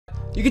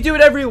You can do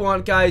whatever you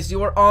want, guys.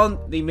 You are on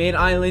the main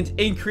island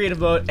in creative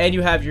mode, and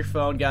you have your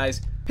phone, guys.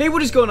 Hey,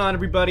 what is going on,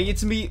 everybody?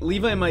 It's me,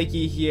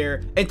 Levimikey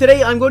here, and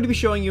today I'm going to be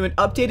showing you an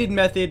updated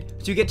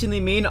method to get to the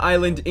main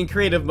island in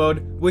creative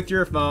mode with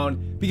your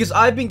phone, because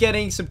I've been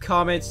getting some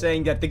comments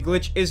saying that the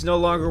glitch is no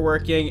longer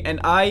working, and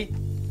I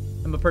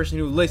am a person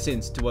who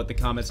listens to what the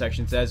comment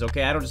section says,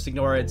 okay? I don't just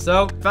ignore it.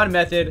 So, I found a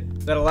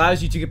method that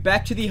allows you to get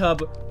back to the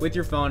hub with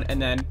your phone and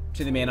then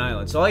to the main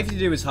island. So all you have to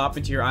do is hop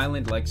into your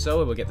island like so,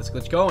 and we'll get this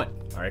glitch going.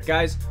 Alright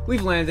guys,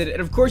 we've landed, and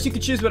of course you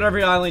can choose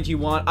whatever island you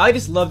want. I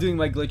just love doing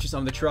my glitches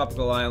on the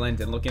tropical island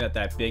and looking at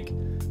that big,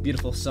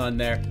 beautiful sun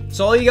there.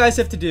 So all you guys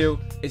have to do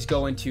is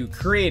go into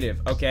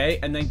creative, okay?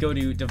 And then go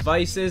to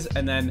devices,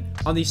 and then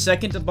on the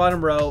second to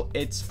bottom row,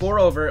 it's 4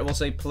 over, it will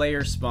say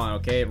player spawn,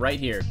 okay? Right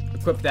here.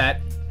 Equip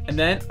that. And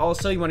then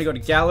also you want to go to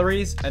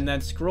galleries and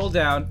then scroll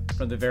down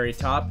from the very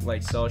top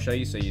like so. I'll show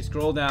you. So you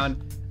scroll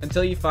down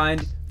until you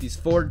find these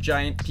 4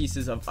 giant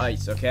pieces of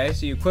ice, okay?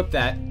 So you equip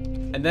that,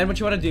 and then what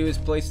you want to do is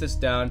place this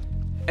down.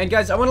 And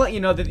guys, I want to let you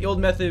know that the old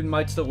method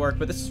might still work,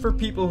 but this is for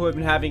people who have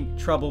been having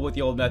trouble with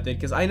the old method,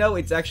 because I know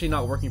it's actually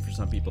not working for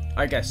some people.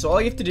 Alright guys, so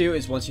all you have to do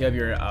is once you have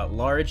your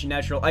large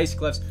natural ice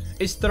cliffs,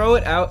 is throw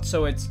it out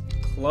so it's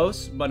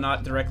close but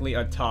not directly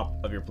on top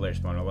of your player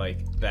spawn,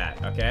 like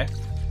that, okay?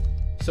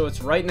 So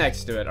it's right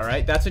next to it,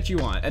 alright? That's what you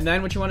want. And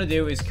then what you want to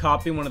do is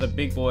copy one of the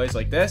big boys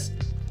like this.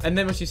 And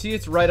then once you see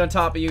it's right on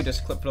top of you,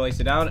 just place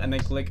it down and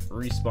then click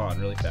respawn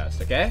really fast,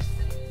 okay?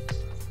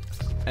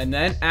 And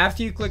then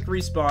after you click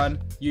respawn,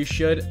 you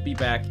should be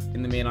back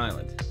in the main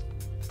island.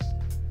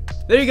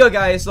 There you go,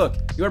 guys. Look,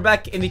 you are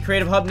back in the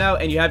creative hub now,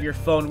 and you have your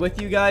phone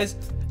with you guys.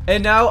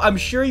 And now I'm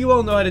sure you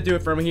all know how to do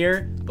it from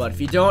here, but if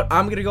you don't,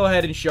 I'm going to go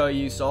ahead and show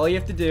you. So all you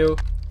have to do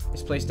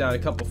is place down a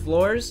couple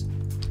floors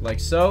like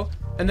so.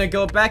 And then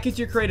go back into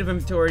your creative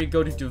inventory,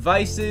 go to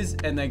devices,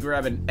 and then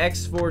grab an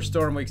X4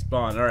 Stormwake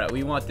spawn. Alright,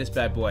 we want this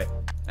bad boy.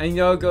 And you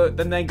know,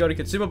 then go to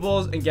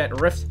consumables and get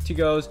Rift to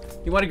goes.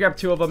 You want to grab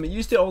 2 of them. It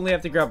used to only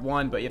have to grab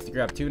 1, but you have to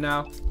grab 2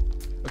 now.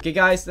 Okay,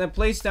 guys, then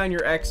place down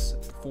your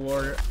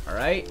X4.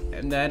 Alright,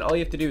 and then all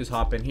you have to do is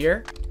hop in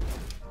here.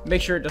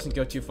 Make sure it doesn't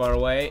go too far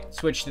away.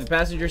 Switch to the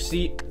passenger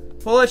seat.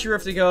 Pull out your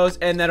Rift to goes,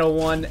 and then a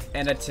 1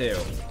 and a 2.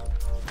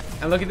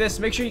 And look at this.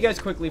 Make sure you guys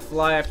quickly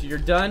fly after you're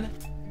done.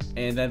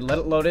 And then let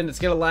it load in. It's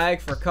gonna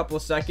lag for a couple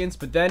of seconds,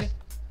 but then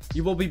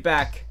you will be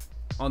back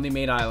on the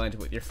main island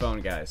with your phone,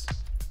 guys.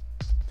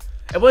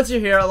 And once you're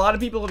here, a lot of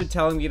people have been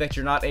telling me that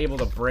you're not able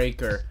to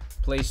break or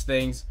place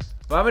things,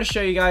 but I'm gonna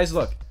show you guys.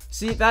 Look,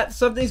 see that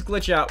something's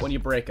glitch out when you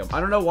break them. I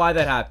don't know why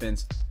that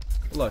happens.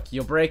 Look,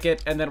 you'll break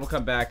it and then we'll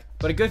come back,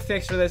 but a good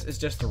fix for this is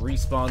just to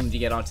respawn when you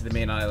get onto the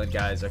main island,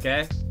 guys,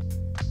 okay?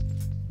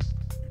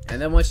 And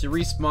then once you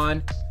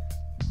respawn,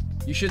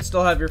 you should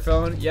still have your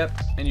phone, yep,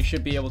 and you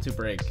should be able to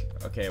break.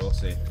 Okay, we'll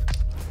see.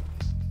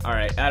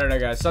 Alright, I don't know,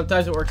 guys.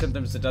 Sometimes it works,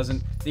 sometimes it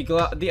doesn't.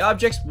 The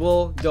objects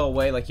will go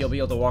away, like you'll be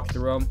able to walk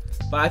through them,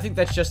 but I think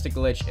that's just a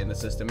glitch in the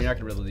system. You're not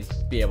going to really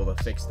be able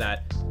to fix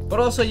that. But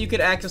also, you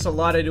could access a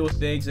lot of new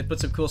things and put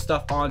some cool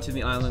stuff onto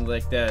the island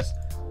like this.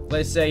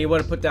 Let's say you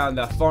want to put down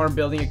the farm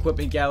building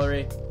equipment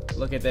gallery.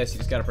 Look at this, you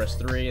just got to press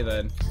 3, and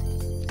then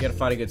you got to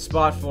find a good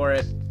spot for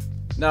it.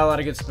 Not a lot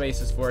of good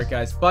spaces for it,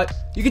 guys, but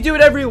you can do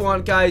whatever you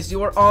want, guys.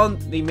 You are on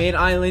the main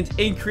island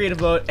in creative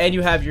mode, and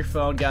you have your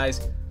phone,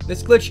 guys.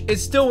 This glitch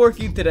is still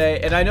working today,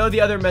 and I know the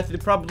other method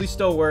probably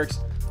still works,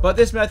 but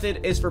this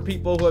method is for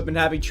people who have been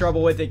having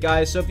trouble with it,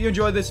 guys. So if you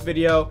enjoyed this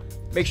video,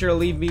 make sure to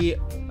leave me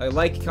a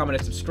like, comment,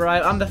 and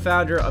subscribe. I'm the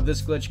founder of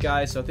this glitch,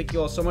 guys, so thank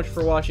you all so much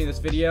for watching this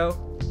video,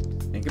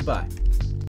 and goodbye.